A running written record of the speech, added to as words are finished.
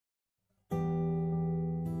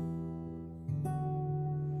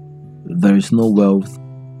There is no wealth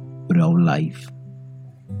without life,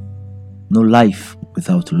 no life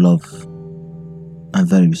without love, and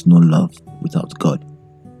there is no love without God.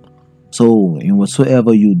 So, in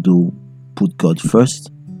whatsoever you do, put God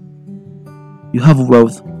first. You have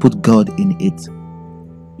wealth, put God in it.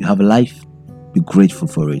 You have life, be grateful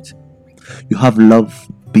for it. You have love,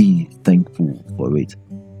 be thankful for it.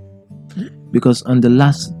 Because on the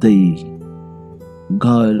last day,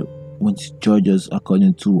 God won't judge us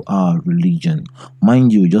according to our religion.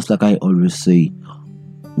 Mind you, just like I always say,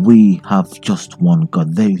 we have just one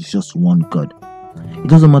God. There is just one God. It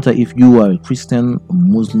doesn't matter if you are a Christian, a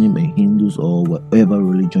Muslim, a Hindu, or whatever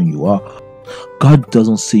religion you are. God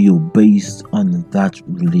doesn't see you based on that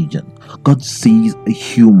religion. God sees a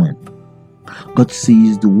human. God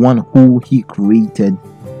sees the one who He created.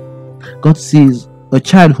 God sees a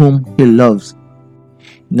child whom He loves.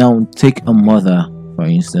 Now take a mother, for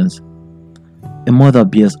instance. A mother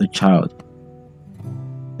bears a child,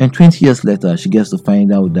 and 20 years later she gets to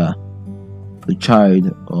find out that the child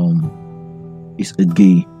is a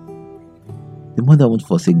gay. The mother won't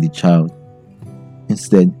forsake the child.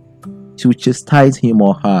 Instead, she will chastise him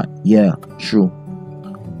or her. Yeah, true.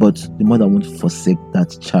 But the mother won't forsake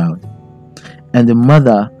that child. And the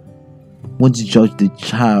mother won't judge the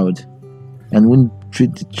child and won't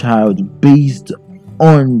treat the child based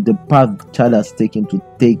on the path the child has taken to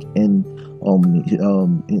take in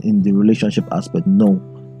the relationship aspect. No,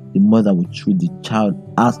 the mother will treat the child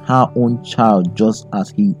as her own child, just as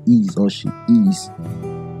he is or she is.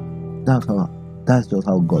 That's just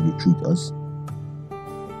how God will treat us.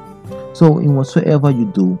 So in whatsoever you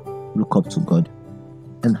do, look up to God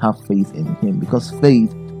and have faith in Him, because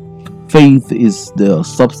faith is the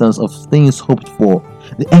substance of things hoped for,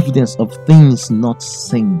 the evidence of things not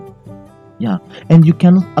seen. Yeah, and you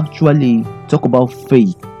cannot actually talk about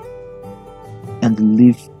faith and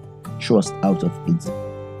leave trust out of it,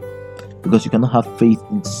 because you cannot have faith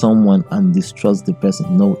in someone and distrust the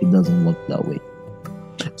person. No, it doesn't work that way.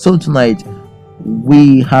 So tonight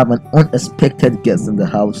we have an unexpected guest in the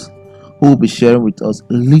house who will be sharing with us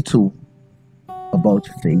a little about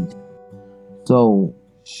faith. So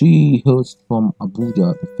she hails from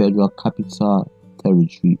Abuja, the Federal Capital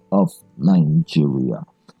Territory of Nigeria,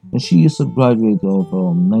 and she is a graduate of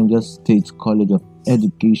Niger State College of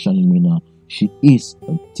Education in Minna. She is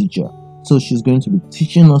a teacher, so she's going to be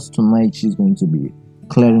teaching us tonight. She's going to be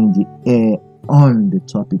clearing the air on the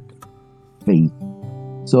topic faith.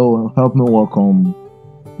 So help me welcome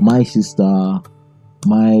my sister,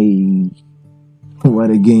 what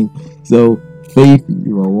again? So Faith,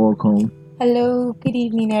 you are welcome. Hello, good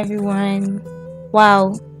evening, everyone.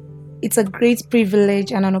 Wow, it's a great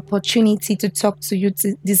privilege and an opportunity to talk to you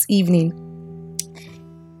this evening.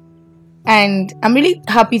 And I'm really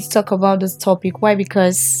happy to talk about this topic. Why?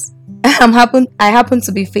 Because I happen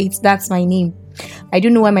to be Faith. That's my name. I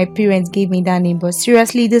don't know why my parents gave me that name, but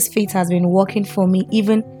seriously, this Faith has been working for me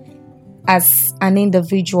even as an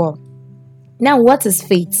individual. Now, what is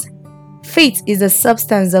faith? Faith is the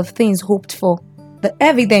substance of things hoped for, the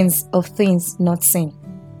evidence of things not seen.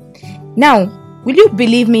 Now, will you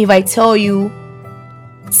believe me if I tell you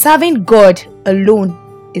serving God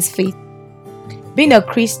alone is faith? Being a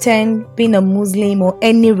Christian, being a Muslim, or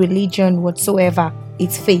any religion whatsoever,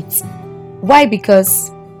 it's faith. Why?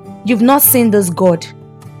 Because you've not seen this God,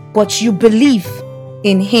 but you believe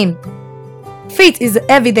in Him. Faith is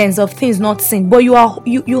the evidence of things not seen, but you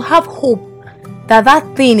have hope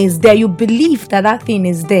that thing is there. You believe that thing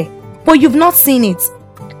is there, but you've not seen it.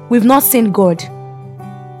 We've not seen God,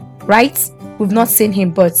 right? We've not seen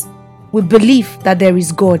Him, but we believe that there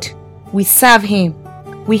is God. We serve Him.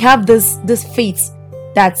 We have this faith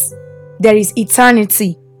that there is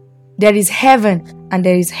eternity, there is heaven, and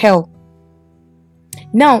there is hell.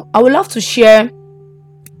 Now, I would love to share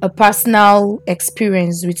a personal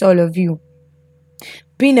experience with all of you.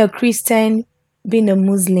 Being a Christian, being a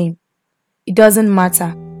Muslim, it doesn't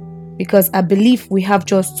matter, because I believe we have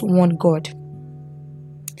just one God.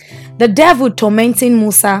 The devil tormenting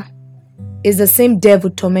Musa is the same devil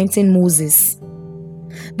tormenting Moses.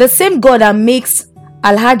 The same God that makes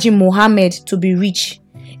Alhaji Muhammad to be rich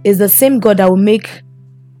is the same God that will make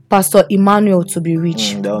Pastor Emmanuel to be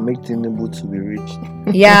rich. That will make Tinubu to be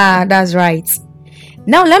rich. Yeah, that's right.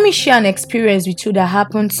 Now, let me share an experience with you that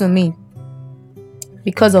happened to me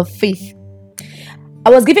because of faith. I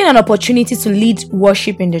was given an opportunity to lead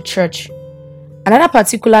worship in the church. And at that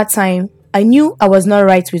particular time, I knew I was not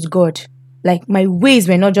right with God. Like, my ways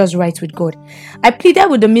were not just right with God. I pleaded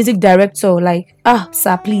with the music director, like,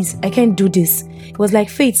 sir, please, I can't do this. It was like,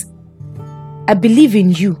 Faith, I believe in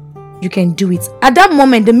you. you can do it. At that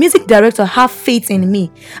moment, the music director had faith in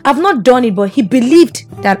me. I've not done it, but he believed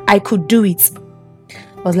that I could do it.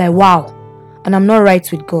 I was like, wow. And I'm not right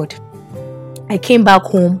with God. I came back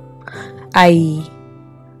home. I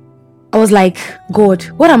was like, God,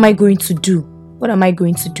 what am I going to do? What am I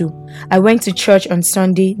going to do? I went to church on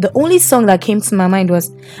Sunday. The only song that came to my mind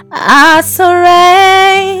was, I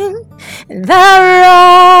surrender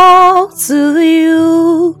all to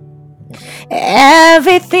you.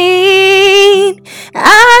 Everything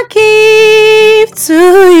I give to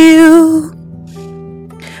you,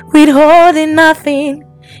 withholding nothing.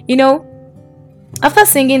 You know, after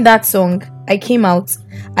singing that song, I came out,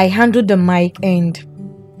 I handled the mic, and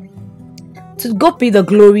to God be the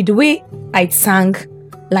glory, the way I sang,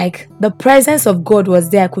 like the presence of God was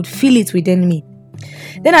there. I could feel it within me.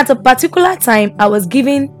 Then at a particular time, I was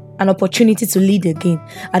given an opportunity to lead again.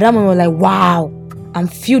 At that moment, I was like, wow, I'm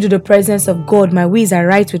filled with the presence of God. My ways are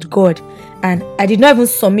right with God. And I did not even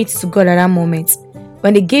submit to God at that moment.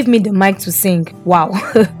 When they gave me the mic to sing, wow,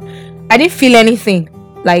 I didn't feel anything.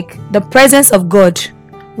 Like the presence of God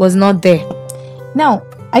was not there. Now,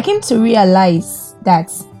 I came to realize that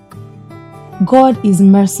God is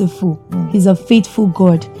merciful. He's a faithful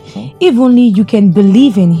God. If only you can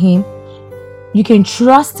believe in Him, you can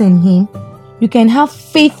trust in Him, you can have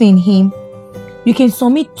faith in Him, you can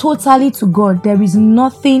submit totally to God. There is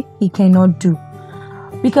nothing He cannot do.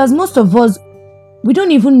 Because most of us, we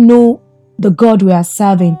don't even know the God we are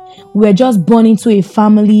serving. We're just born into a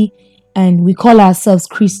family and we call ourselves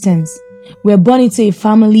Christians. We're born into a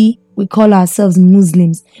family, we call ourselves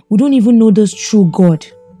Muslims. We don't even know this true God.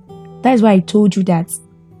 That is why I told you that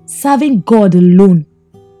serving God alone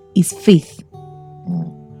is faith.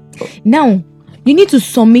 Now, you need to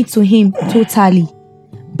submit to Him totally.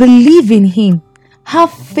 Believe in Him.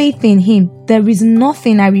 Have faith in Him. There is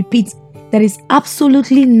nothing, I repeat, there is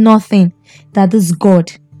absolutely nothing that this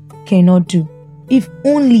God cannot do. If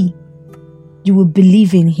only you will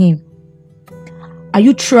believe in Him. Are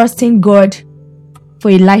you trusting God for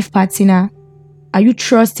a life partner? Are you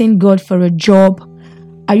trusting God for a job?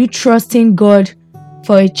 Are you trusting God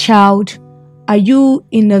for a child? Are you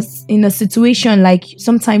in a situation like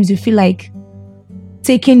sometimes you feel like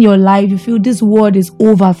taking your life, you feel this world is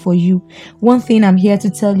over for you? One thing I'm here to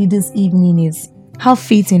tell you this evening is have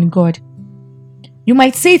faith in God. You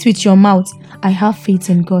might say it with your mouth, I have faith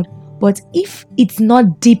in God. But if it's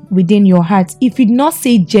not deep within your heart, if you not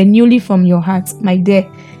say genuinely from your heart, my dear,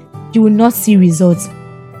 you will not see results.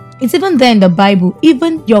 It's even there in the Bible.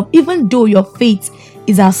 Even though your faith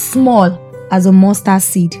is as small as a mustard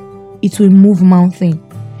seed, it will move mountain.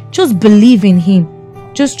 Just believe in Him.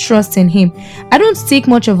 Just trust in Him. I don't take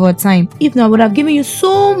much of our time. If not, I would have given you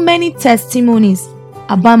so many testimonies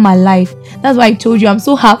about my life. That's why I told you I'm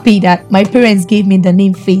so happy that my parents gave me the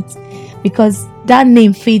name Faith, because that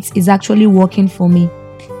name Faith is actually working for me.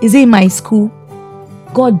 Is it in my school?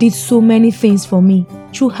 God did so many things for me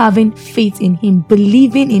through having faith in Him,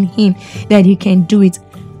 believing in Him that He can do it.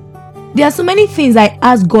 There are so many things I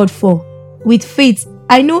ask God for with faith.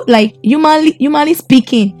 I know, like humanly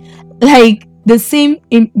speaking, like just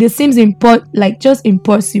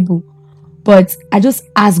impossible. But I just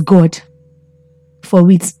ask God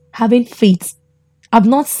for it, having faith. I've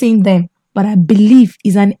not seen them, but I believe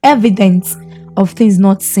is an evidence of things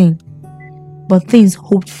not seen, but things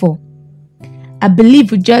hoped for. I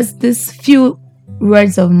believe with just these few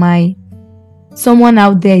words of mine, someone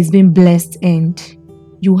out there is being blessed and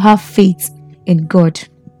you have faith in God.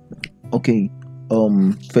 Okay,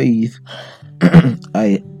 Faith,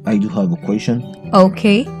 I do have a question.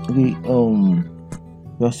 Okay. Okay,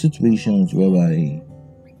 there are situations whereby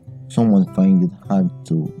someone finds it hard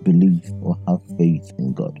to believe or have faith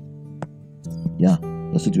in God. Yeah,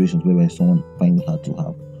 there are situations whereby someone finds it hard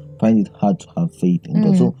to have faith in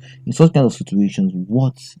God. So, in such kind of situations,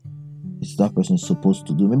 what is that person supposed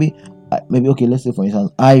to do? Maybe okay, let's say for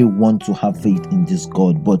instance, I want to have faith in this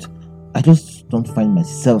God, but I just don't find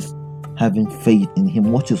myself having faith in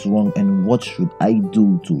Him. What is wrong, and what should I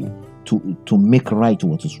do to make right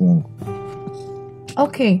what is wrong?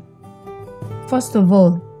 Okay. First of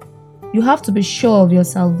all, you have to be sure of your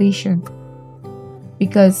salvation,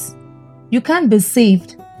 because you can't be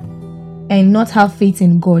saved and not have faith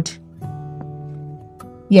in God.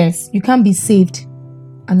 Yes, you can't be saved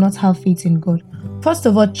and not have faith in God. First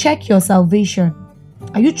of all, check your salvation.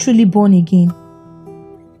 Are you truly born again?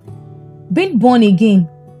 Being born again,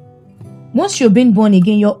 once you're being born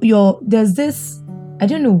again, there's this,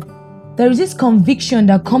 there is this conviction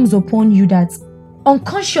that comes upon you that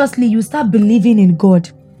unconsciously you start believing in God.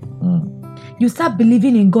 You start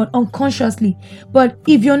believing in God unconsciously. But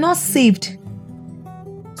if you're not saved,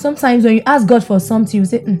 Sometimes when you ask God for something, you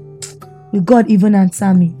say, will God even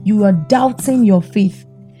answer me? You are doubting your faith.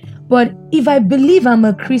 But if I believe I'm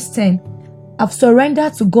a Christian, I've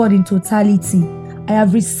surrendered to God in totality, I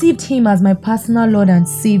have received Him as my personal Lord and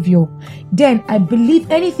Savior, then I believe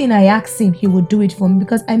anything I ask Him, He will do it for me,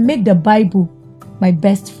 because I make the Bible my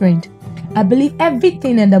best friend. I believe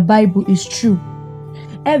everything in the Bible is true.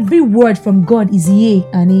 Every word from God is yea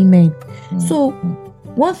and amen. So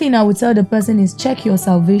one thing I would tell the person is, check your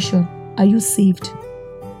salvation. Are you saved?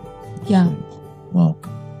 Yeah. Wow.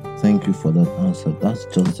 Thank you for that answer. That's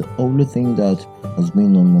just the only thing that has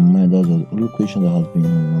been on my mind. That's the only question that has been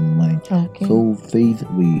on my mind. Okay. So, Faith,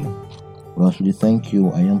 we actually thank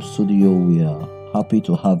you. I Am Studio. We are happy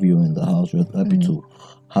to have you in the house. We're happy to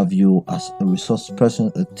have you as a resource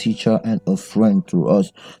person, a teacher, and a friend to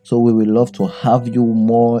us. So we would love to have you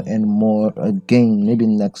more and more again, maybe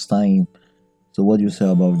next time. So what do you say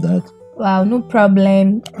about that? Wow, no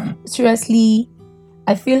problem. Seriously,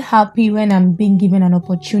 I feel happy when I'm being given an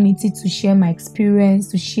opportunity to share my experience,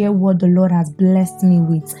 to share what the Lord has blessed me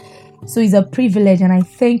with. So it's a privilege, and I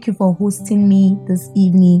thank you for hosting me this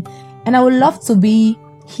evening. And I would love to be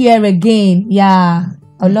here again. Yeah,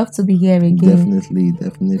 I would love to be here again.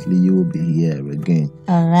 Definitely, you will be here again.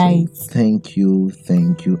 All right. So thank you,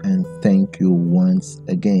 and thank you once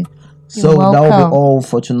again. You're so welcome. That will be all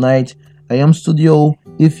for tonight. I Am Studio.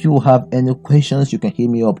 If you have any questions, you can hit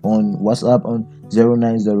me up on WhatsApp on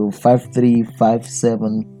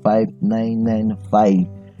 09053575995,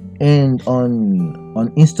 and on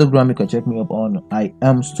Instagram you can check me up on I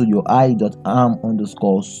Am Studio,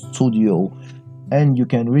 I.am_studio, and you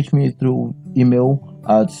can reach me through email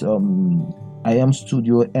at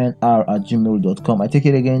iamstudio_nr@gmail.com. I take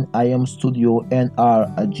it again,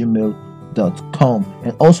 iamstudio_nr@gmail.com,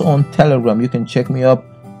 and also on Telegram you can check me up.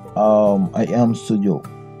 I Am Studio.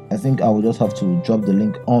 I think I will just have to drop the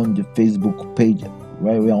link on the Facebook page.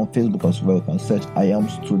 Right, we're on Facebook as well. You can search I Am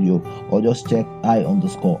Studio, or just check I_am.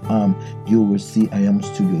 You will see I Am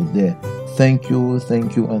Studio there. Thank you, and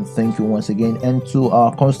thank you once again. And to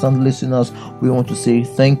our constant listeners, we want to say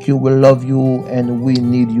thank you. We love you, and we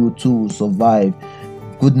need you to survive.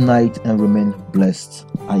 Good night, and remain blessed.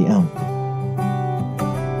 I am.